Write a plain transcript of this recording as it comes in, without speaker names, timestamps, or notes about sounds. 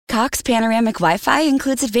Cox Panoramic Wi-Fi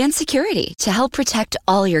includes advanced security to help protect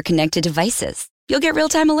all your connected devices. You'll get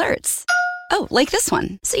real-time alerts. Oh, like this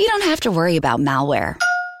one, so you don't have to worry about malware.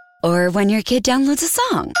 Or when your kid downloads a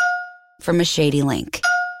song from a shady link.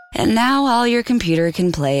 And now all your computer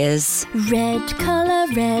can play is... red color,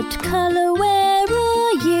 where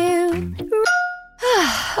are you?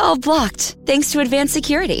 all blocked, thanks to advanced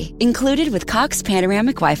security, included with Cox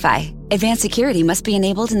Panoramic Wi-Fi. Advanced security must be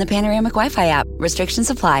enabled in the Panoramic Wi-Fi app. Restrictions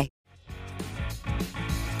apply.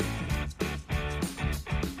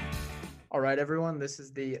 All right, everyone, this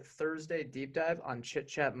is the Thursday Deep Dive on Chit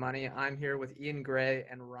Chat Money. I'm here with Ian Gray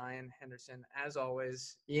and Ryan Henderson. As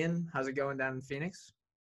always, Ian, how's it going down in Phoenix?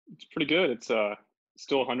 It's pretty good. It's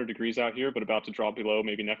still 100 degrees out here, but about to drop below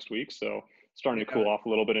maybe next week. So starting to cool off a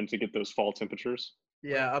little bit and to get those fall temperatures.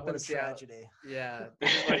 Yeah, up in Seattle. Tragedy. Yeah,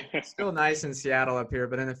 this is like still nice in Seattle up here,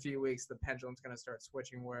 but in a few weeks the pendulum's going to start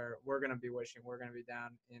switching where we're going to be wishing we're going to be down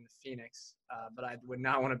in Phoenix. But I would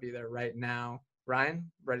not want to be there right now.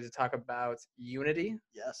 Ryan, ready to talk about Unity?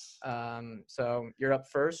 Yes. So you're up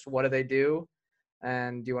first. What do they do?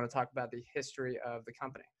 And do you want to talk about the history of the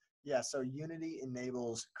company? Yeah, so Unity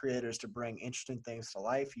enables creators to bring interesting things to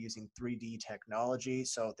life using 3D technology.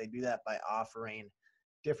 So they do that by offering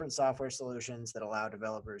different software solutions that allow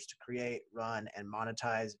developers to create, run, and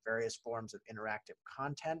monetize various forms of interactive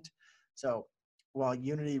content. So while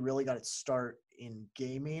Unity really got its start in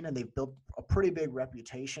gaming and they've built a pretty big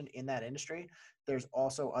reputation in that industry, there's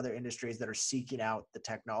also other industries that are seeking out the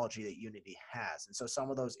technology that Unity has. And so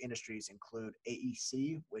some of those industries include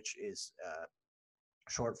AEC, which is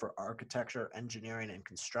short for architecture, engineering, and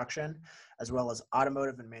construction, as well as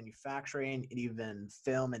automotive and manufacturing, and even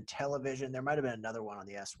film and television. There might have been another one on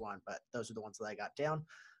the S1, but those are the ones that I got down.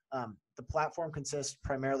 The platform consists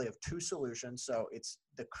primarily of two solutions. So it's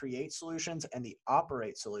the Create solutions and the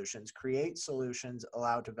Operate solutions. Create solutions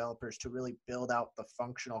allow developers to really build out the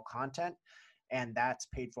functional content, and that's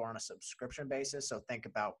paid for on a subscription basis. So think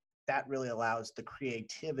about that really allows the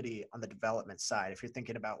creativity on the development side. If you're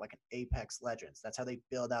thinking about like an Apex Legends, that's how they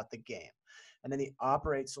build out the game. And then the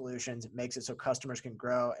Operate solutions makes it so customers can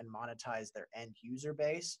grow and monetize their end user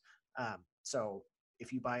base. So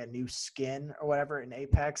if you buy a new skin or whatever in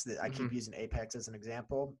Apex, I keep using Apex as an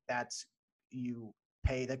example, that's you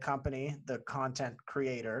pay the company, the content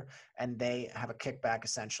creator, and they have a kickback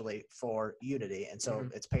essentially for Unity. And so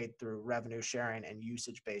it's paid through revenue sharing and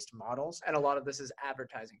usage-based models. And a lot of this is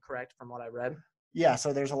advertising, correct, from what I read? Yeah,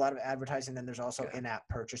 so there's a lot of advertising. Then there's also in-app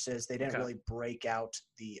purchases. They didn't really break out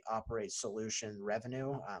the Operate solution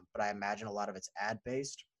revenue, but I imagine a lot of it's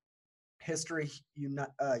ad-based. History,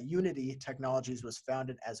 Unity Technologies was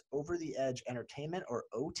founded as Over the Edge Entertainment, or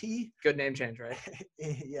OT. Good name change, right?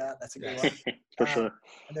 Yeah, that's a good one. For sure.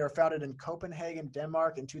 And they were founded in Copenhagen,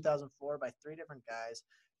 Denmark in 2004 by three different guys: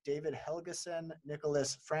 David Helgeson,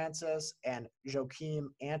 Nicholas Francis, and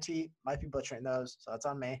Joachim Ante. Might be butchering those, so that's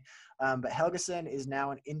on me. But Helgeson is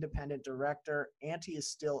now an independent director. Ante is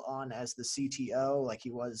still on as the CTO, like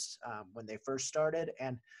he was when they first started.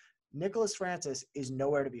 And Nicholas Francis is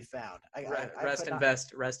nowhere to be found. Rest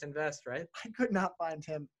invest, right? I could not find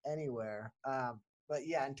him anywhere. But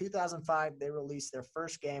yeah, in 2005, they released their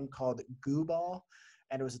first game called Goo Ball,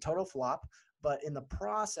 and it was a total flop. But in the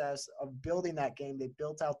process of building that game, they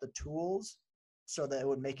built out the tools so that it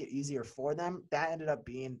would make it easier for them. That ended up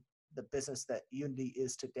being the business that Unity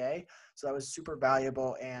is today. So that was super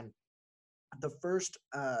valuable. And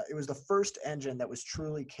it was the first engine that was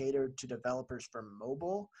truly catered to developers for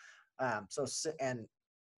mobile. And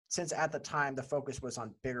since at the time the focus was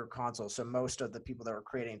on bigger consoles, so most of the people that were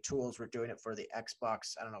creating tools were doing it for the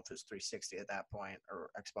Xbox. I don't know if it was 360 at that point or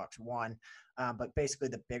Xbox One, but basically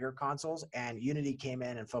the bigger consoles. And Unity came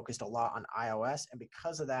in and focused a lot on iOS, and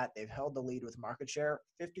because of that, they've held the lead with market share.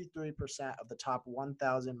 53% of the top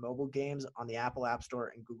 1,000 mobile games on the Apple App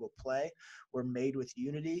Store and Google Play were made with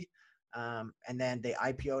Unity. And then they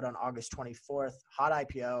IPO'd on August 24th. Hot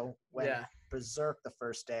IPO went berserk the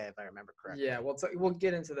first day, if I remember correctly. Yeah, we'll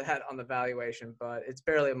get into that on the valuation, but it's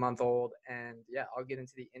barely a month old. And yeah, I'll get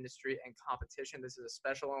into the industry and competition. This is a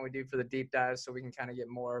special one we do for the deep dive, so we can kind of get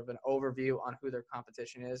more of an overview on who their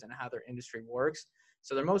competition is and how their industry works.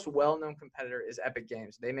 So their most well-known competitor is Epic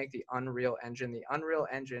Games. They make the Unreal Engine. The Unreal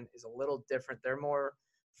Engine is a little different. They're more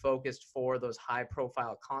focused for those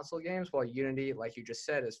high-profile console games, while Unity, like you just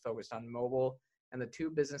said, is focused on mobile. And the two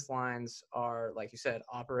business lines are, like you said,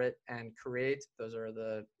 Operate and Create. Those are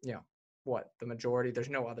the majority. There's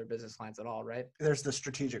no other business lines at all, right? There's the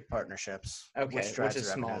strategic partnerships, which is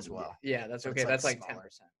small as well. Yeah, that's okay. That's like 10%.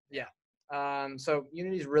 Yeah. So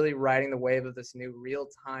Unity is really riding the wave of this new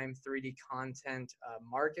real-time 3D content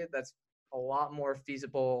market that's a lot more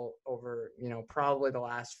feasible over, probably the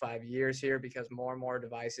last 5 years here, because more and more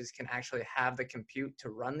devices can actually have the compute to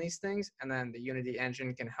run these things. And then the Unity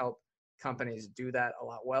engine can help companies do that a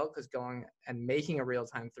lot well, because going and making a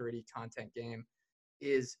real-time 3D content game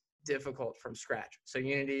is difficult from scratch. So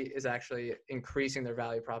Unity is actually increasing their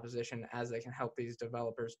value proposition as they can help these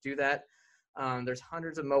developers do that. There's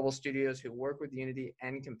hundreds of mobile studios who work with Unity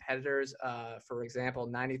and competitors. For example,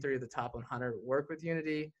 93 of the top 100 work with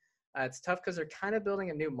Unity. It's tough because they're kind of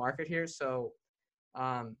building a new market here. So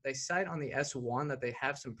they cite on the S1 that they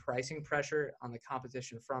have some pricing pressure on the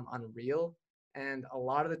competition from Unreal. And a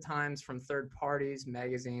lot of the times from third parties,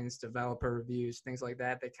 magazines, developer reviews, things like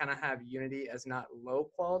that, they kind of have Unity as not low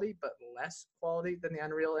quality, but less quality than the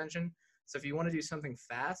Unreal Engine. So if you want to do something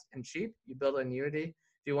fast and cheap, you build it in Unity.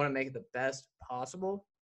 If you want to make it the best possible,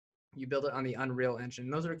 you build it on the Unreal Engine.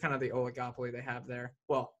 Those are kind of the oligopoly they have there.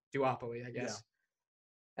 Well, duopoly, I guess.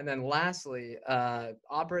 Yeah. And then lastly,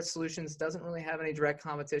 Operate Solutions doesn't really have any direct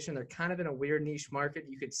competition. They're kind of in a weird niche market.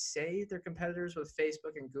 You could say they're competitors with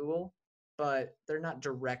Facebook and Google, but they're not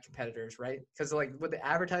direct competitors, right? Because like with the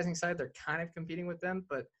advertising side, they're kind of competing with them,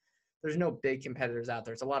 but there's no big competitors out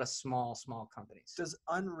there. It's a lot of small companies. Does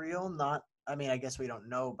Unreal not, I mean, I guess we don't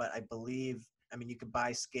know, but I believe, I mean, you could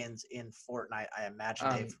buy skins in Fortnite. I imagine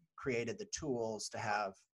they've created the tools to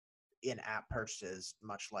have in-app purchases,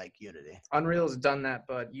 much like Unity. Unreal's done that,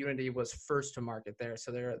 but Unity was first to market there,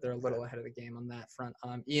 so they're a little ahead of the game on that front.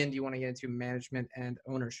 Ian, do you want to get into management and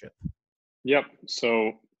ownership? Yep.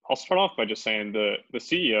 So I'll start off by just saying the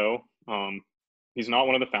CEO, he's not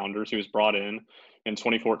one of the founders. He was brought in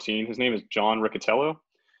 2014. His name is John Riccitiello.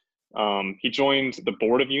 He joined the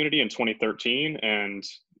board of Unity in 2013, and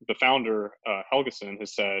the founder, Helgeson,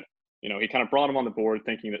 has said, he kind of brought him on the board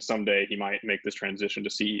thinking that someday he might make this transition to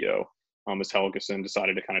CEO, as Helgeson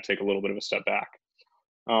decided to kind of take a little bit of a step back.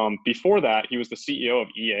 Before that, he was the CEO of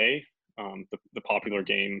EA, the popular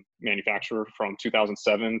game manufacturer, from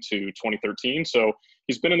 2007 to 2013. So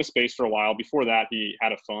he's been in the space for a while. Before that, he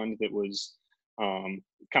had a fund that was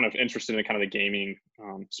kind of interested in kind of the gaming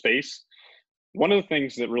space. One of the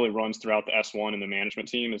things that really runs throughout the S1 and the management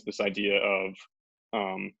team is this idea of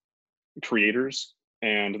creators.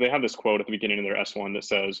 And they have this quote at the beginning of their S1 that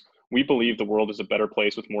says, "We believe the world is a better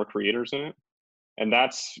place with more creators in it." And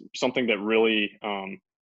that's something that really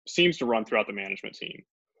seems to run throughout the management team.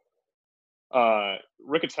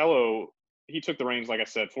 Riccitiello, he took the reins, like I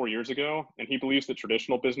said, 4 years ago, and he believes that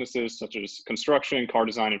traditional businesses such as construction, car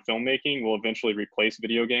design, and filmmaking will eventually replace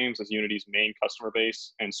video games as Unity's main customer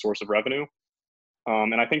base and source of revenue.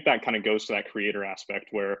 And I think that kind of goes to that creator aspect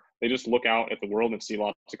where they just look out at the world and see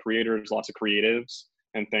lots of creators, lots of creatives,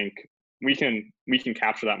 and think we can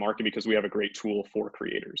capture that market because we have a great tool for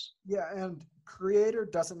creators. Yeah, and creator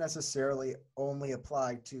doesn't necessarily only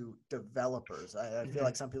apply to developers. I feel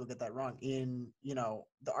like some people get that wrong. In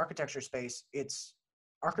the architecture space, it's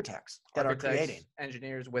architects that are creating.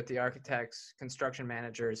 Engineers with the architects, construction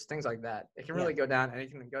managers, things like that. It can really go down, and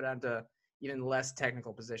it can go down to even less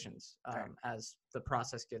technical positions as the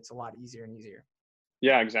process gets a lot easier and easier.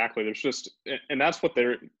 Yeah, exactly. There's just, and that's what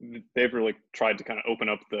they've really tried to kind of open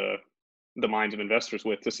up the minds of investors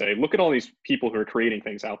with, to say, look at all these people who are creating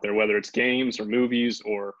things out there, whether it's games or movies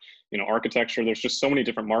or, architecture. There's just so many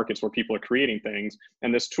different markets where people are creating things,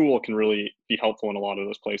 and this tool can really be helpful in a lot of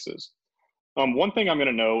those places. One thing I'm going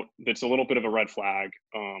to note that's a little bit of a red flag,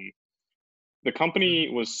 the company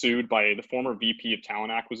was sued by the former VP of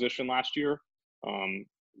talent acquisition last year,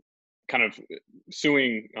 kind of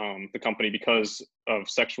suing the company because of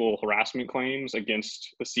sexual harassment claims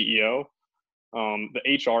against the CEO.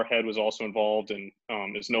 The HR head was also involved and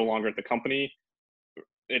is no longer at the company.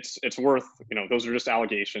 It's worth, those are just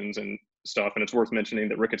allegations and stuff, and it's worth mentioning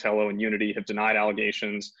that Riccitiello and Unity have denied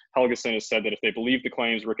allegations. Helgeson has said that if they believe the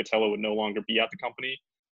claims, Riccitiello would no longer be at the company.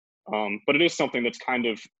 But it is something that's kind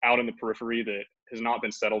of out in the periphery that has not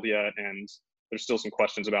been settled yet, and there's still some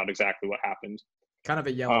questions about exactly what happened. Kind of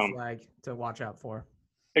a yellow flag to watch out for.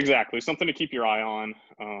 Exactly. Something to keep your eye on.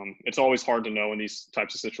 It's always hard to know in these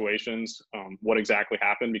types of situations what exactly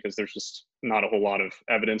happened, because there's just not a whole lot of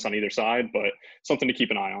evidence on either side, but something to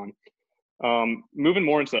keep an eye on. Moving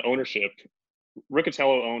more into the ownership,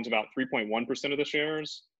 Riccitiello owns about 3.1% of the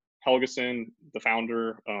shares. Helgeson, the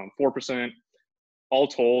founder, 4%. All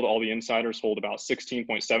told, all the insiders hold about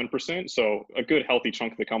 16.7%. So a good, healthy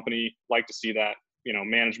chunk of the company. Like to see that,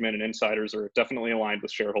 management and insiders are definitely aligned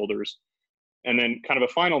with shareholders. And then kind of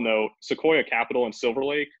a final note, Sequoia Capital and Silver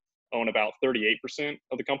Lake own about 38%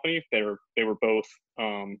 of the company. They were both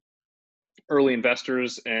early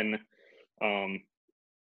investors in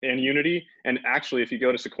Unity. And actually, if you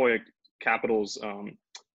go to Sequoia Capital's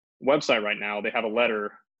website right now, they have a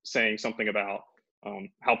letter saying something about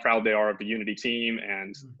how proud they are of the Unity team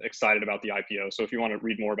and excited about the IPO. So if you want to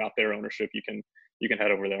read more about their ownership, you can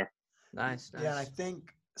head over there. Nice. Yeah, and I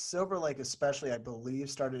think Silver Lake especially, I believe,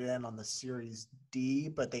 started in on the Series D,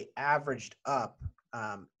 but they averaged up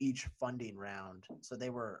each funding round. So they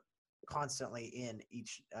were constantly in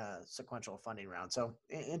each sequential funding round. So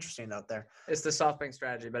interesting out there. It's the SoftBank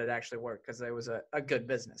strategy, but it actually worked because it was a good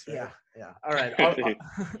business, right? Yeah. All right.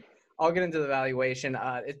 I'll get into the valuation.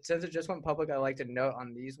 Since it just went public, I like to note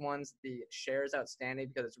on these ones the shares outstanding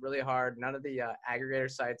because it's really hard. None of the aggregator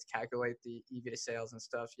sites calculate the EV to sales and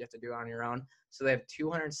stuff. You have to do it on your own. So they have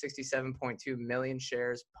 267.2 million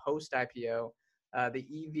shares post IPO.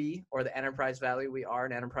 The EV, or the enterprise value, we are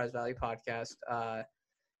an enterprise value podcast,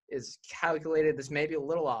 is calculated. This may be a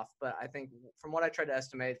little off, but I think from what I tried to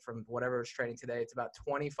estimate from whatever is trading today, it's about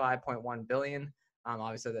 25.1 billion.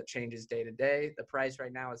 Obviously, that changes day to day. The price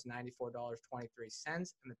right now is $94.23, and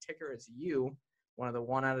the ticker is U, one of the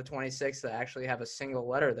 1 out of 26 that actually have a single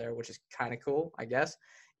letter there, which is kind of cool, I guess.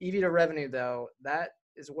 EV to revenue, though, that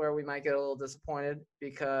is where we might get a little disappointed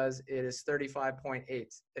because it is 35.8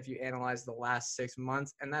 if you analyze the last 6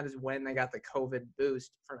 months, and that is when they got the COVID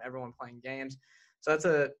boost from everyone playing games. So that's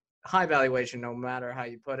a high valuation no matter how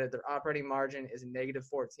you put it. Their operating margin is negative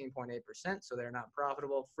 14.8%, so they're not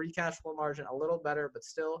profitable. Free cash flow margin a little better, but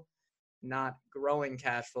still not growing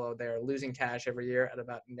cash flow. They're losing cash every year at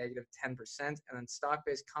about negative 10%, and then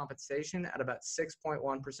stock-based compensation at about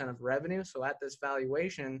 6.1% of revenue. So at this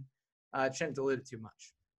valuation, it shouldn't dilute it too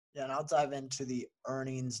much. Yeah, and I'll dive into the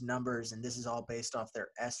earnings numbers, and this is all based off their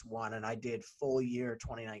S1, and I did full year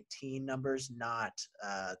 2019 numbers, not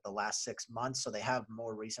the last 6 months, so they have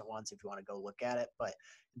more recent ones if you want to go look at it. But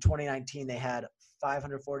in 2019, they had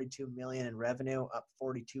 $542 million in revenue, up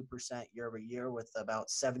 42% year over year with about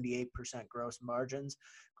 78% gross margins.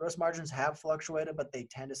 Gross margins have fluctuated, but they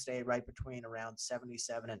tend to stay right between around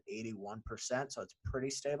 77 and 81%, so it's pretty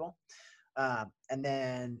stable. And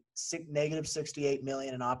then negative 68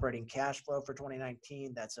 million in operating cash flow for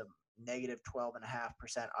 2019. That's a negative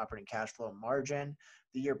 12.5% operating cash flow margin.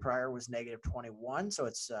 The year prior was negative 21, so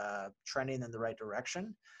it's trending in the right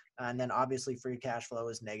direction. And then obviously free cash flow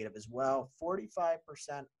is negative as well. 45%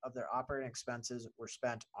 of their operating expenses were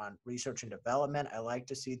spent on research and development. I like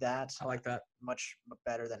to see that. I like that. Much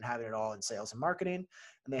better than having it all in sales and marketing.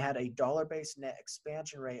 And they had a dollar-based net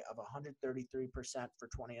expansion rate of 133% for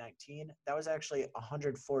 2019. That was actually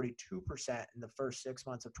 142% in the first 6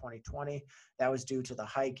 months of 2020. That was due to the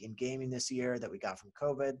hike in gaming this year that we got from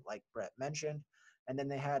COVID, like Brett mentioned. And then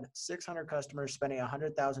they had 600 customers spending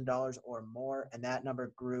 $100,000 or more, and that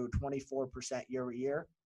number grew 24% year over year.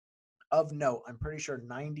 Of note, I'm pretty sure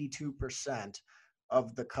 92%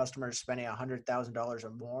 of the customers spending $100,000 or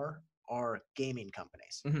more are gaming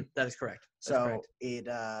companies. Mm-hmm. That is correct. It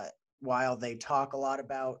while they talk a lot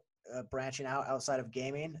about branching out outside of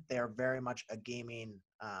gaming, they are very much a gaming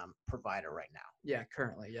provider right now. Yeah,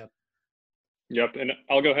 currently, yep. Yep, and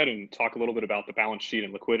I'll go ahead and talk a little bit about the balance sheet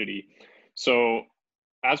and liquidity. So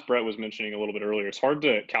as Brett was mentioning a little bit earlier, it's hard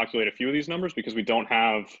to calculate a few of these numbers because we don't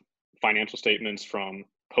have financial statements from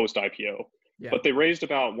post-IPO. Yeah. But they raised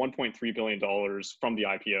about $1.3 billion from the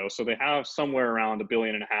IPO. So they have somewhere around $1.5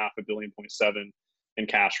 billion, $1.7 billion in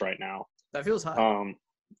cash right now. That feels high.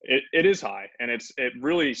 It is high, and it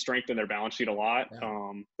really strengthened their balance sheet a lot.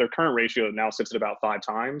 Yeah. Their current ratio now sits at about 5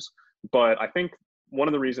 times. But I think one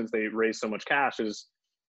of the reasons they raised so much cash is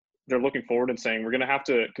they're looking forward and saying, we're going to have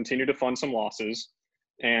to continue to fund some losses.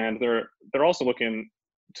 And they're also looking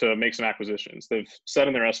to make some acquisitions. They've said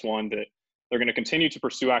in their S1 that they're going to continue to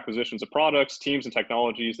pursue acquisitions of products, teams, and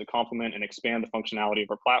technologies that complement and expand the functionality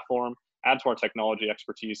of our platform, add to our technology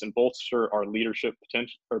expertise, and bolster our leadership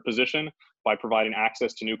potential or position by providing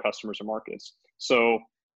access to new customers or markets. So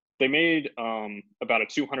they made about a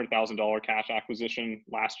 $200,000 cash acquisition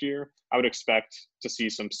last year. I would expect to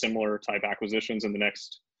see some similar type acquisitions in the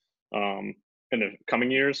next in the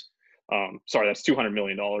coming years. Sorry, that's $200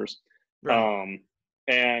 million. Right.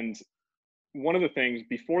 And one of the things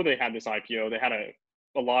before they had this IPO, they had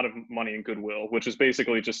a lot of money in goodwill, which is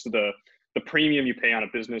basically just the premium you pay on a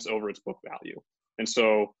business over its book value. And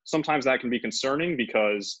so sometimes that can be concerning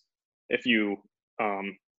because if you,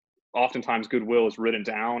 oftentimes goodwill is written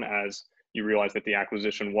down as you realize that the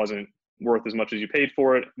acquisition wasn't worth as much as you paid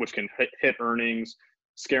for it, which can hit earnings,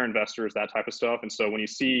 scare investors, that type of stuff. And so when you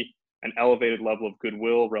see an elevated level of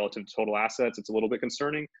goodwill relative to total assets, it's a little bit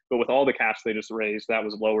concerning. But with all the cash they just raised, that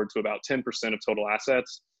was lowered to about 10% of total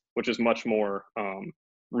assets, which is much more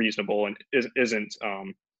reasonable and isn't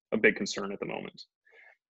a big concern at the moment.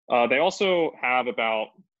 They also have about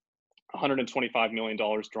 $125 million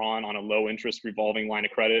drawn on a low interest revolving line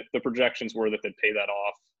of credit. The projections were that they'd pay that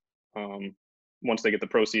off once they get the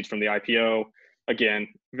proceeds from the IPO. Again,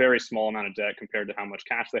 very small amount of debt compared to how much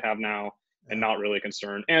cash they have now, and not really a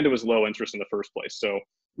concern. And it was low interest in the first place. So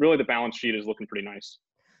really the balance sheet is looking pretty nice.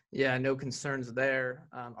 Yeah, no concerns there.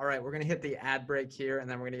 All right, we're going to hit the ad break here, and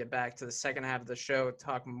then we're going to get back to the second half of the show,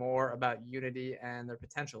 talk more about Unity and their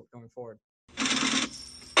potential going forward.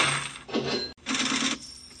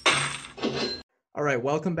 All right,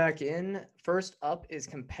 welcome back in. First up is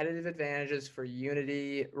competitive advantages for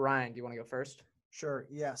Unity. Ryan, do you want to go first? Sure.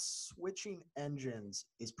 Yes. Switching engines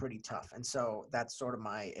is pretty tough. And so that's sort of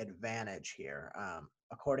my advantage here.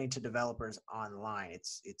 According to developers online,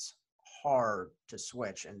 it's hard to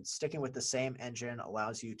switch, and sticking with the same engine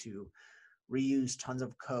allows you to reuse tons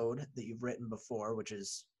of code that you've written before, which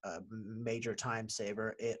is a major time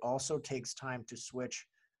saver. It also takes time to switch.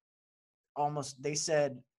 They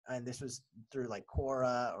said, and this was through like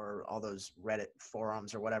Quora or all those Reddit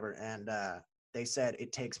forums or whatever, and they said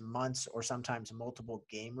it takes months or sometimes multiple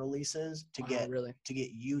game releases to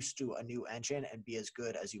get used to a new engine and be as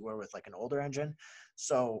good as you were with like an older engine.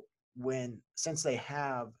 So since they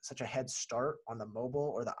have such a head start on the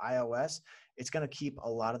mobile or the iOS, it's going to keep a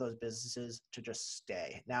lot of those businesses to just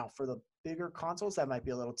stay. Now, for the bigger consoles, that might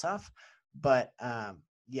be a little tough, but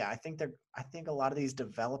yeah, I think a lot of these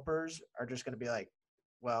developers are just going to be like,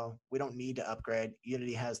 well, we don't need to upgrade.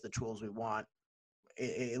 Unity has the tools we want.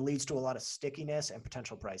 It leads to a lot of stickiness and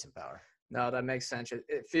potential pricing power. No, that makes sense.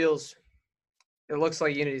 It looks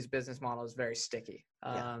like Unity's business model is very sticky.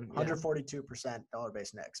 142%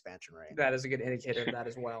 dollar-based net expansion rate. That is a good indicator of that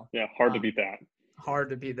as well. Yeah, hard to beat that. Hard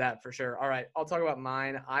to beat that for sure. All right, I'll talk about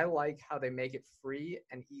mine. I like how they make it free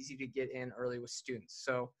and easy to get in early with students.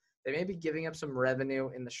 So they may be giving up some revenue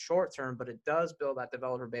in the short term, but it does build that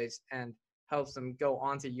developer base and helps them go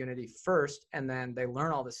onto Unity first, and then they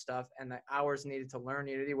learn all this stuff and the hours needed to learn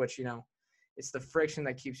Unity, which, it's the friction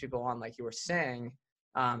that keeps people on, like you were saying.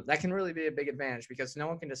 That can really be a big advantage because no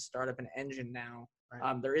one can just start up an engine now.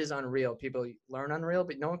 Right. There is Unreal. People learn Unreal,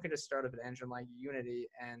 but no one can just start up an engine like Unity,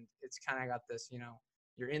 and it's kind of got this,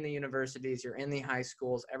 you're in the universities, you're in the high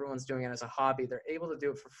schools, everyone's doing it as a hobby. They're able to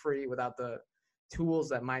do it for free without the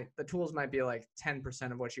tools might be like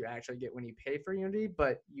 10% of what you actually get when you pay for Unity,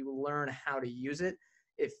 but you learn how to use it.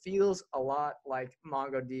 It feels a lot like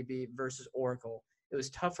MongoDB versus Oracle. It was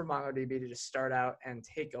tough for MongoDB to just start out and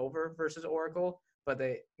take over versus Oracle, but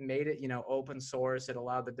they made it, open source. It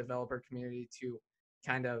allowed the developer community to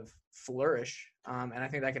kind of flourish. And I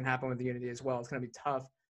think that can happen with Unity as well. It's going to be tough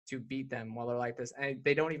to beat them while they're like this. And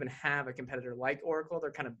they don't even have a competitor like Oracle.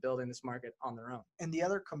 They're kind of building this market on their own. And the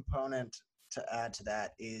other component to add to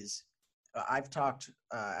that is I've talked,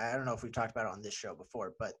 I don't know if we've talked about it on this show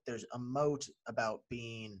before, but there's a moat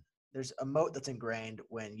that's ingrained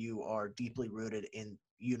when you are deeply rooted in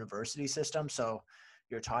university system. So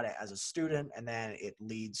you're taught it as a student, and then it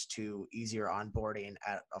leads to easier onboarding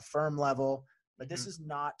at a firm level. But this is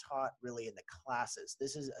not taught really in the classes.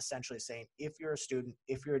 This is essentially saying if you're a student,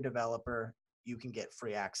 if you're a developer, you can get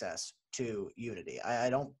free access to Unity. I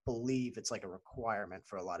don't believe it's like a requirement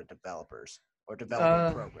for a lot of developers or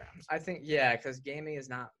development programs. I think, because gaming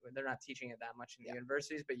they're not teaching it that much in the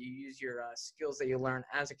universities, but you use your skills that you learn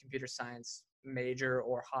as a computer science major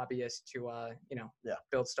or hobbyist to,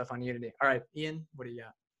 build stuff on Unity. All right, Ian, what do you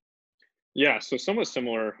got? Yeah, so somewhat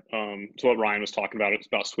similar to what Ryan was talking about. It's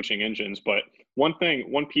about switching engines, but one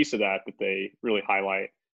piece of that they really highlight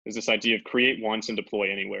is this idea of create once and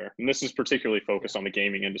deploy anywhere. And this is particularly focused on the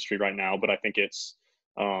gaming industry right now, but I think it's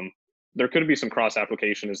there could be some cross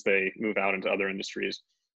application as they move out into other industries.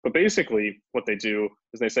 But basically what they do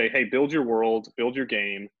is they say, hey, build your world, build your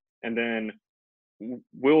game, and then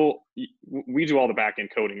we do all the back end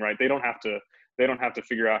coding, right? They don't have to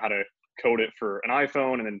figure out how to code it for an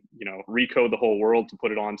iPhone and then, recode the whole world to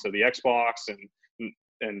put it onto the Xbox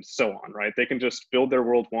and so on, right? They can just build their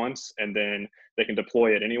world once and then they can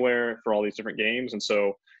deploy it anywhere for all these different games. And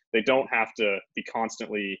so they don't have to be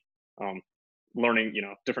constantly learning,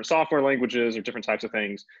 different software languages or different types of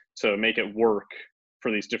things to make it work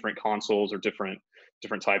for these different consoles or different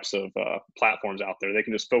types of platforms out there. They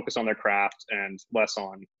can just focus on their craft and less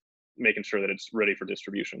on making sure that it's ready for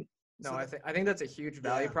distribution. No, I think that's a huge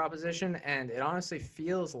value proposition, and it honestly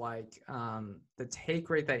feels like the take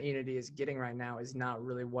rate that Unity is getting right now is not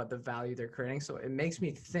really what the value they're creating. So it makes me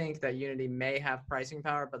think that Unity may have pricing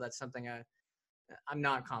power, but that's something I'm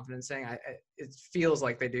not confident in saying. It feels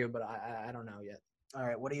like they do, but I don't know yet. All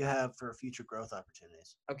right, what do you have for future growth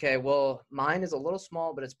opportunities? Okay, well, mine is a little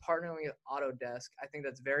small, but it's partnering with Autodesk. I think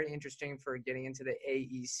that's very interesting for getting into the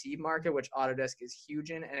AEC market, which Autodesk is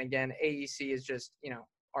huge in. And again, AEC is just,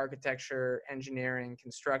 architecture, engineering,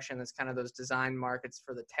 construction. That's kind of those design markets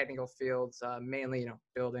for the technical fields, mainly,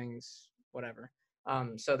 buildings, whatever.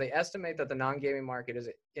 So they estimate that the non-gaming market is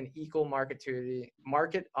an equal market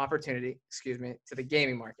opportunity, to the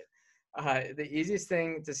gaming market. The easiest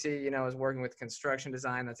thing to see, is working with construction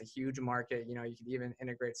design. That's a huge market. You could even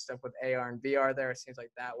integrate stuff with AR and VR there. It seems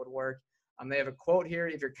like that would work. They have a quote here.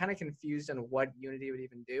 If you're kind of confused on what Unity would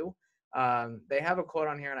even do, they have a quote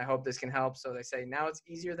on here, and I hope this can help. So they say, now it's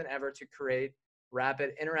easier than ever to create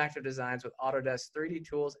rapid interactive designs with Autodesk 3D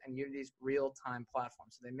tools and Unity's real-time platform.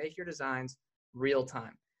 So they make your designs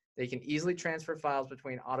real-time. They can easily transfer files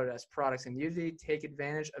between Autodesk products and Unity, take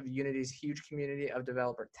advantage of Unity's huge community of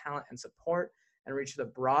developer talent and support, and reach the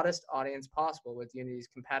broadest audience possible with Unity's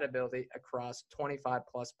compatibility across 25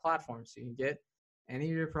 plus platforms. So you can get any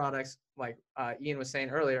of your products, like Ian was saying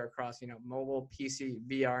earlier, across mobile, PC,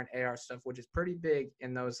 VR, and AR stuff, which is pretty big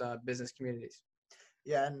in those business communities.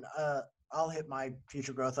 Yeah, and I'll hit my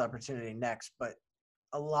future growth opportunity next, but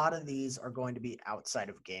a lot of these are going to be outside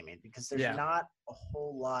of gaming because there's not a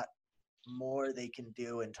whole lot more they can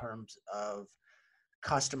do in terms of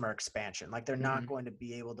customer expansion. Like they're not going to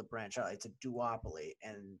be able to branch out. It's a duopoly.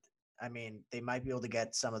 And I mean, they might be able to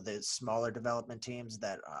get some of the smaller development teams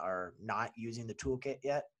that are not using the toolkit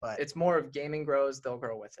yet, but it's more of gaming grows, they'll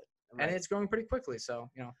grow with it. Right. And it's growing pretty quickly. So,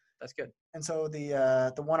 that's good. And so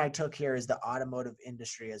the one I took here is the automotive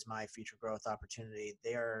industry as my future growth opportunity.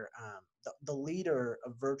 They're the leader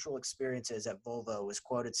of virtual experiences at Volvo was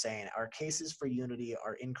quoted saying, "Our cases for Unity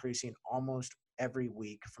are increasing almost every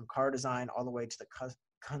week, from car design all the way to the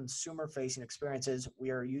consumer-facing experiences.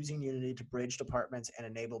 We are using Unity to bridge departments and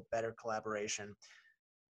enable better collaboration."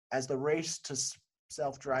 As the race to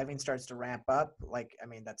self-driving starts to ramp up,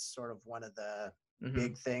 that's sort of one of the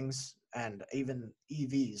big things. And even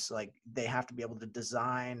EVs, like they have to be able to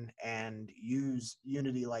design and use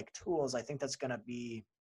Unity-like tools. I think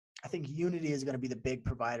Unity is going to be the big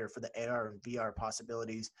provider for the AR and VR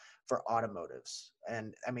possibilities for automotives.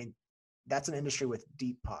 And I mean, that's an industry with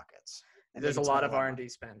deep pockets. And there's a lot of R&D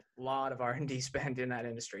spend, in that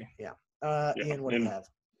industry. Yeah. Ian, what do you have?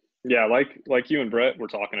 Yeah, like you and Brett were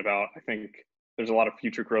talking about, I think there's a lot of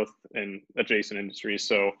future growth in adjacent industries.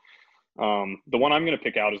 So the one I'm going to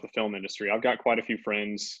pick out is the film industry. I've got quite a few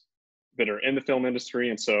friends that are in the film industry.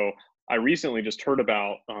 And so I recently just heard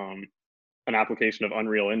about an application of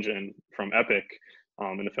Unreal Engine from Epic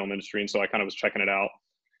in the film industry. And so I kind of was checking it out.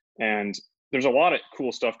 And there's a lot of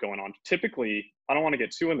cool stuff going on. Typically, I don't want to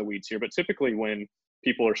get too in the weeds here, but typically when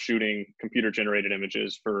people are shooting computer generated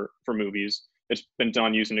images for movies, it's been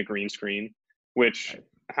done using a green screen, which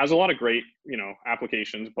has a lot of great,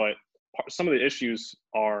 applications, but some of the issues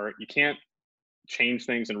are you can't change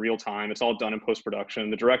things in real time. It's all done in post-production.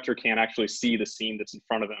 The director can't actually see the scene that's in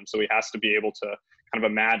front of him. So he has to be able to kind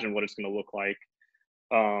of imagine what it's going to look like.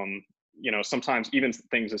 Sometimes even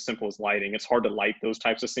things as simple as lighting, it's hard to light those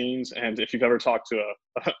types of scenes. And if you've ever talked to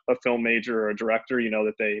a film major or a director, you know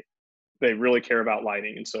that they really care about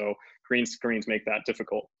lighting. And so green screens make that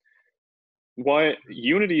difficult. What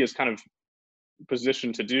Unity is kind of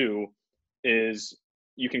positioned to do is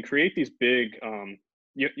you can create these big,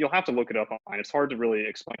 you'll have to look it up online. It's hard to really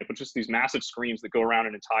explain it, but just these massive screens that go around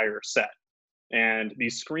an entire set. And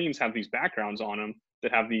these screens have these backgrounds on them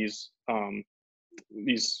that have these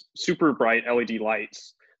super bright LED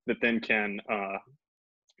lights that then can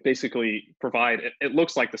basically provide, it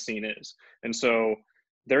looks like the scene is. And so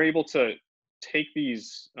they're able to take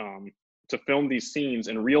these, to film these scenes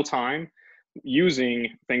in real time using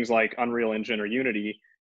things like Unreal Engine or Unity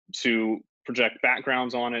to project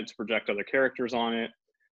backgrounds on it, to project other characters on it,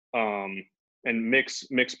 and mix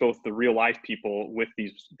both the real life people with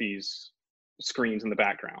these screens in the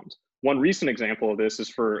background. One recent example of this is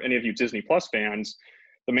for any of you Disney Plus fans.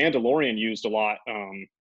 The Mandalorian used a lot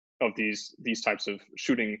of these types of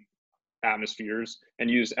shooting atmospheres and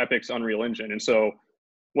used Epic's Unreal Engine. And so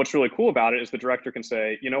what's really cool about it is the director can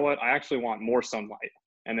say, you know what, I actually want more sunlight.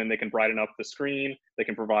 And then they can brighten up the screen. They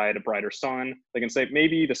can provide a brighter sun. They can say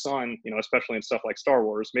maybe the sun, especially in stuff like Star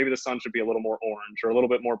Wars, maybe the sun should be a little more orange or a little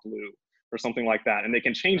bit more blue or something like that. And they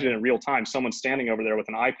can change it in real time. Someone's standing over there with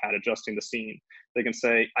an iPad adjusting the scene. They can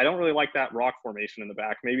say, I don't really like that rock formation in the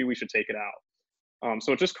back. Maybe we should take it out.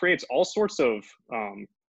 So it just creates all sorts of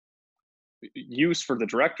use for the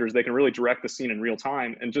directors. They can really direct the scene in real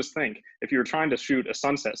time. And just think, if you were trying to shoot a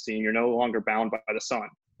sunset scene, you're no longer bound by the sun.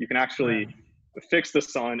 You can actually fix the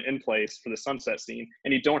sun in place for the sunset scene,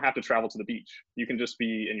 and you don't have to travel to the beach. You can just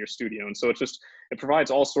be in your studio. And so it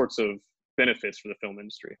provides all sorts of benefits for the film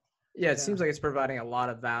industry. Yeah, it seems like it's providing a lot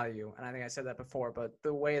of value. And I think I said that before, but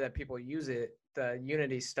the way that people use it, the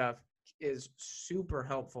Unity stuff is super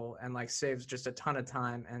helpful and like saves just a ton of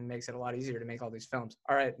time and makes it a lot easier to make all these films.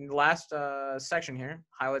 All right, last section here,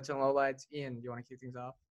 highlights and lowlights. Ian, do you want to kick things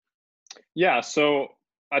off? Yeah, so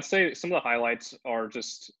I'd say some of the highlights are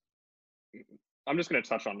I'm just going to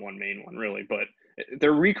touch on one main one really, but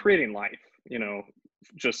they're recreating life,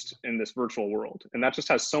 just in this virtual world. And that just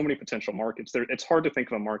has so many potential markets. It's hard to think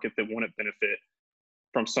of a market that wouldn't benefit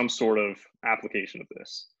from some sort of application of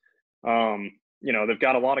this. They've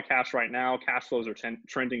got a lot of cash right now. Cash flows are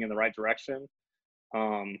trending in the right direction.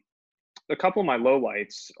 A couple of my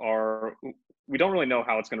lowlights are we don't really know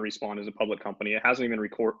how it's going to respond as a public company. It hasn't even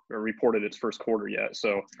reported its first quarter yet.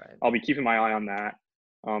 So right. I'll be keeping my eye on that.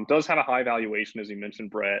 Does have a high valuation, as you mentioned,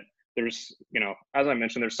 Brett. There's, as I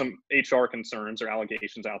mentioned, there's some HR concerns or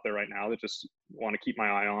allegations out there right now that just want to keep my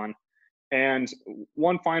eye on. And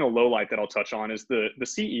one final lowlight that I'll touch on is the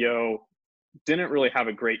CEO didn't really have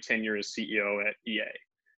a great tenure as CEO at EA.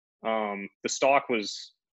 The stock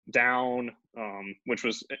was down, which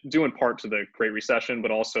was due in part to the Great Recession,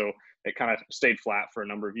 but also it kind of stayed flat for a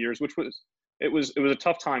number of years, which was a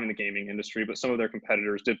tough time in the gaming industry, but some of their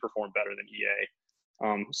competitors did perform better than EA.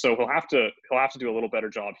 So he'll have to do a little better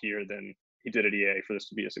job here than he did at EA for this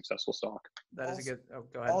to be a successful stock. That is a good. Oh,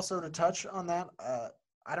 go ahead. Also, to touch on that,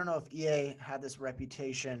 I don't know if EA had this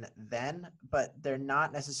reputation then, but they're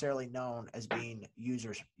not necessarily known as being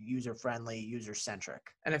user-friendly, user-centric.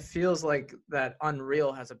 And it feels like that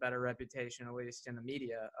Unreal has a better reputation, at least in the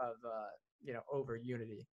media, of over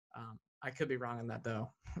Unity. I could be wrong on that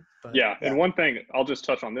though. But, yeah, and one thing I'll just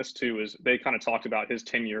touch on this too is they kind of talked about his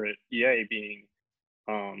tenure at EA being,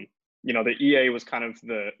 the EA was kind of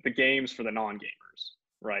the games for the non-gamers.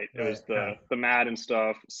 Right. It was the Madden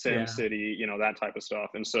stuff, SimCity, that type of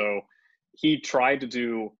stuff. And so he tried to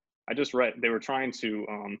do, I just read, they were trying to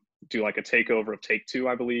do like a takeover of Take-Two,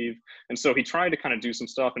 I believe. And so he tried to kind of do some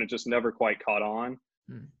stuff and it just never quite caught on.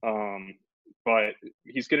 But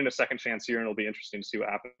he's getting a second chance here and it'll be interesting to see what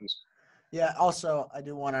happens. Yeah. Also, I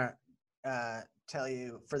do want to tell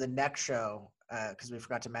you for the next show, because we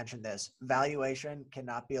forgot to mention this, valuation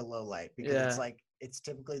cannot be a low light because it's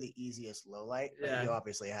typically the easiest low light, but you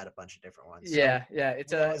obviously had a bunch of different ones. So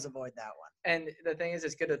it's always avoid that one. And the thing is,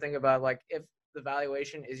 it's good to think about, like, if the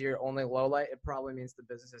valuation is your only low light, it probably means the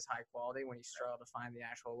business is high quality when you struggle to find the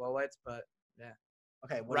actual low lights. But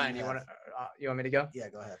okay, Ryan, you want me to go? Yeah,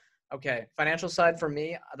 go ahead. Okay, financial side for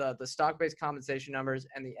me, the stock-based compensation numbers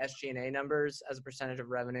and the SG&A numbers as a percentage of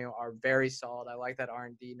revenue are very solid. I like that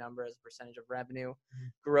R&D number as a percentage of revenue.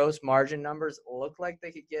 Gross margin numbers look like they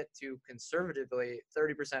could get to conservatively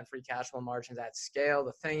 30% free cash flow margins at scale.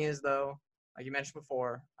 The thing is, though, like you mentioned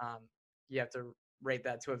before, you have to rate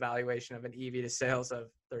that to a valuation of an EV to sales of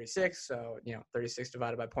 36. So, 36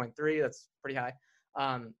 divided by 0.3, that's pretty high.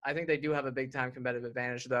 I think they do have a big time competitive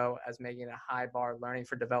advantage though, as making it a high bar learning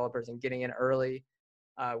for developers and getting in early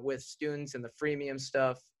with students and the freemium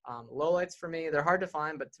stuff. Lowlights for me, they're hard to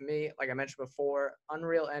find, but to me, like I mentioned before,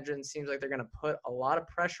 Unreal Engine seems like they're going to put a lot of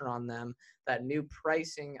pressure on them. That new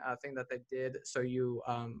pricing thing that they did. So you,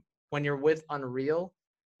 when you're with Unreal,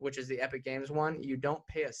 which is the Epic Games one, you don't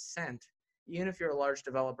pay a cent, even if you're a large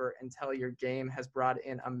developer, until your game has brought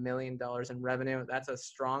in $1 million in revenue. That's a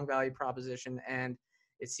strong value proposition, and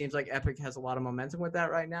it seems like Epic has a lot of momentum with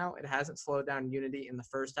that right now. It hasn't slowed down Unity in the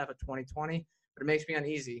first half of 2020, but it makes me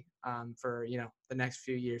uneasy for the next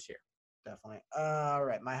few years here. Definitely. All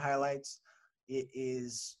right, my highlights. It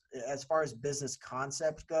is, as far as business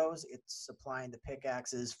concept goes, it's supplying the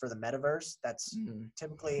pickaxes for the metaverse. That's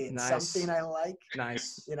typically something I like.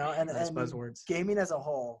 Nice. And buzzwords. Gaming as a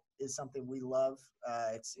whole is something we love.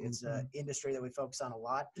 It's an industry that we focus on a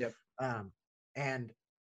lot. Yep. And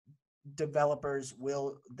developers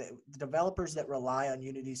that rely on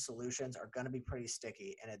Unity solutions are going to be pretty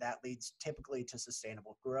sticky, and that leads typically to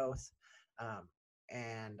sustainable growth.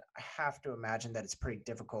 And I have to imagine that it's pretty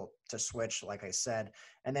difficult to switch, like I said.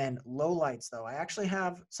 And then lowlights, though, I actually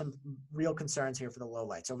have some real concerns here for the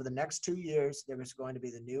lowlights. Over the next 2 years, there's going to be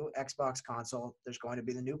the new Xbox console, there's going to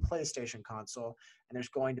be the new PlayStation console, and there's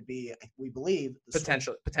going to be, we believe,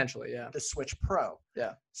 potentially, yeah, the Switch Pro.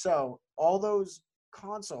 Yeah. So all those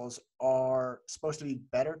consoles are supposed to be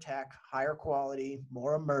better tech, higher quality,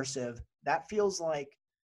 more immersive. That feels like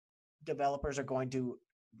developers are going to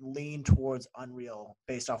lean towards Unreal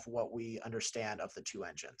based off what we understand of the two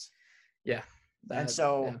engines. Yeah. And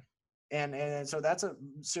so that's a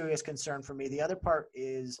serious concern for me. The other part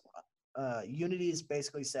is Unity's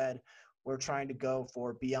basically said, we're trying to go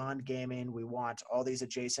for beyond gaming. We want all these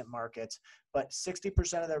adjacent markets, but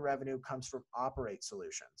 60% of their revenue comes from Operate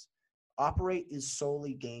solutions. Operate is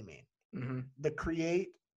solely gaming. Mm-hmm. The Create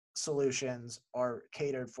solutions are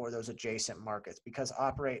catered for those adjacent markets, because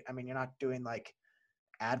Operate, I mean, you're not doing like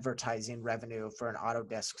advertising revenue for an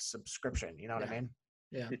Autodesk subscription. You know what I mean?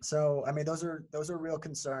 Yeah. So, I mean, those are real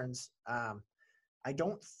concerns. I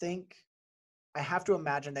don't think, I have to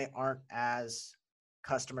imagine they aren't as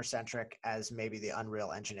customer centric as maybe the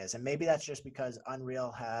Unreal Engine is. And maybe that's just because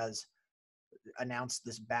Unreal has announced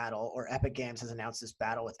this battle, or Epic Games has announced this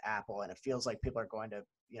battle with Apple. And it feels like people are going to,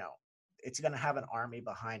 it's going to have an army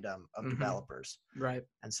behind them of developers. Right.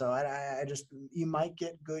 And so I just, you might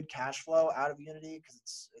get good cash flow out of Unity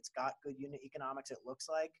because it's got good unit economics, it looks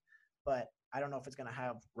like, but I don't know if it's going to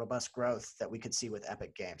have robust growth that we could see with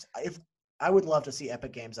Epic Games. I would love to see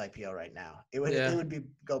Epic Games IPO right now. It would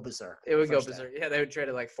go berserk. It would go berserk. Yeah, they would trade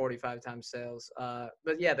at like 45 times sales.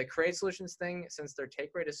 But yeah, the Create Solutions thing, since their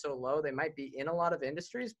take rate is so low, they might be in a lot of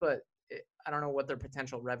industries, but I don't know what their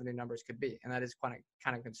potential revenue numbers could be, and that is kind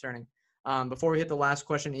of concerning. Before we hit the last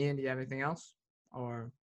question, Ian, do you have anything else?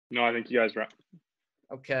 Or no, I think you guys wrap.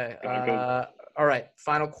 Okay. Go. All right.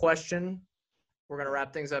 Final question. We're going to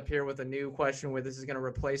wrap things up here with a new question where this is going to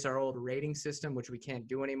replace our old rating system, which we can't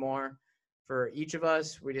do anymore. For each of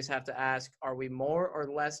us, we just have to ask, are we more or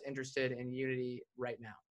less interested in Unity right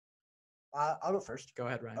now? I'll go first. Go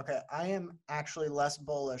ahead, Ryan. Okay. I am actually less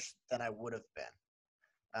bullish than I would have been.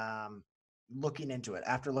 Looking into it.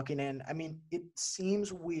 After looking in, I mean, it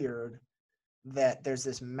seems weird that there's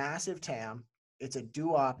this massive TAM. It's a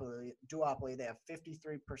duopoly. They have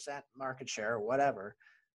 53% market share or whatever,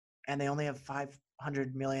 and they only have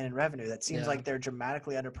 $500 million in revenue. That seems like they're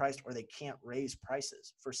dramatically underpriced, or they can't raise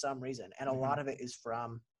prices for some reason. And a lot of it is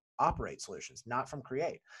from Operate solutions, not from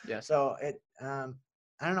Create. Yeah. So I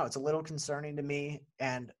don't know. It's a little concerning to me,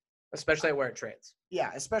 and especially at where it trades.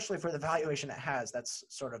 Yeah, especially for the valuation it has. That's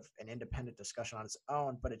sort of an independent discussion on its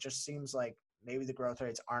own, but it just seems like maybe the growth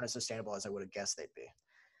rates aren't as sustainable as I would have guessed they'd be.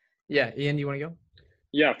 Yeah. Ian, do you want to go?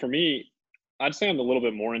 Yeah, for me, I'd say I'm a little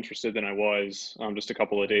bit more interested than I was just a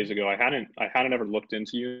couple of days ago. I hadn't ever looked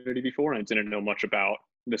into Unity before, and I didn't know much about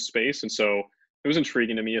this space. And so it was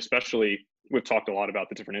intriguing to me, especially we've talked a lot about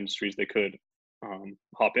the different industries they could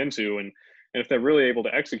hop into. And if they're really able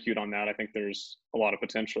to execute on that, I think there's a lot of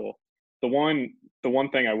potential. The one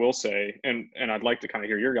thing I will say, and I'd like to kind of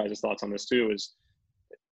hear your guys' thoughts on this too, is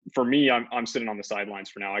for me, I'm sitting on the sidelines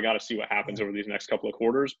for now. I got to see what happens over these next couple of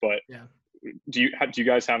quarters. But do you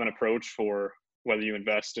guys have an approach for whether you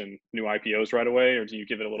invest in new IPOs right away, or do you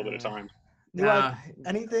give it a little bit of time?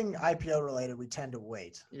 Anything IPO related, we tend to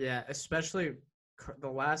wait. Yeah, especially the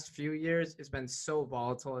last few years, it's been so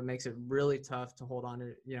volatile. It makes it really tough to hold on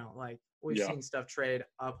to, like we've seen stuff trade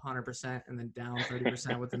up 100% and then down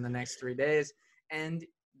 30% within the next 3 days. And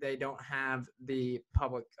they don't have the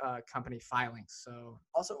public company filings. So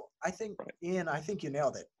also, I think, Ian, you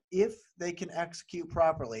nailed it. If they can execute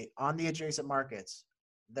properly on the adjacent markets,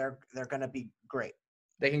 they're going to be great.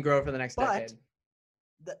 They can grow for the next decade.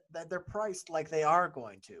 That they're priced like they are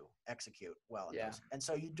going to execute well in those. And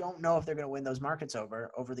so you don't know if they're going to win those markets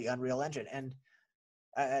over the Unreal Engine. And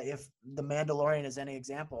if the Mandalorian is any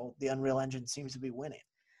example, the Unreal Engine seems to be winning.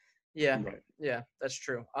 Yeah, yeah, that's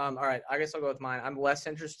true. All right, I guess I'll go with mine. I'm less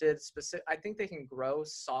interested. I think they can grow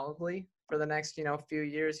solidly for the next, few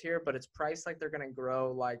years here, but it's priced like they're going to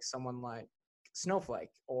grow like someone like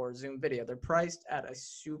Snowflake or Zoom Video. They're priced at a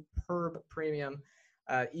superb premium.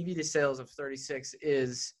 EV to sales of 36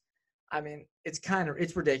 is,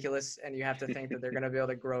 it's ridiculous, and you have to think that they're going to be able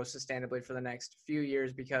to grow sustainably for the next few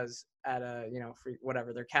years because at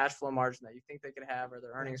their cash flow margin that you think they could have or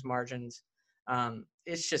their earnings margins.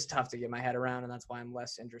 It's just tough to get my head around, and that's why I'm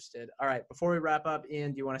less interested. All right, before we wrap up,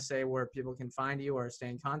 Ian, do you want to say where people can find you or stay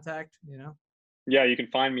in contact? Yeah, you can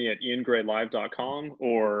find me at iangraylive.com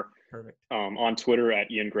or on Twitter at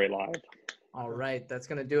iangraylive. All right, that's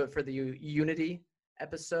going to do it for the Unity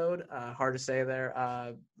episode. Hard to say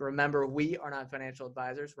there. Remember, we are not financial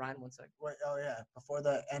advisors. Ryan, one second. Before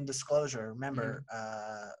the end disclosure, remember,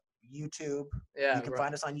 YouTube. Yeah, you can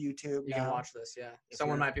find us on YouTube. You can watch this. Yeah,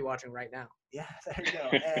 someone might be watching right now. Yeah, there you go.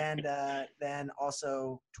 And then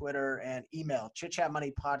also Twitter and email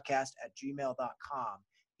chitchatmoneypodcast@gmail.com.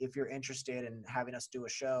 If you're interested in having us do a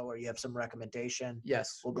show or you have some recommendation,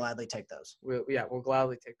 we'll gladly take those. We'll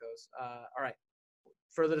gladly take those. All right.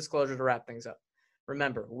 Further disclosure to wrap things up.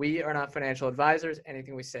 Remember, we are not financial advisors.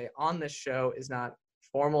 Anything we say on this show is not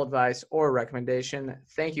formal advice or recommendation.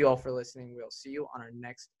 Thank you all for listening. We'll see you on our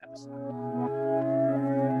next episode.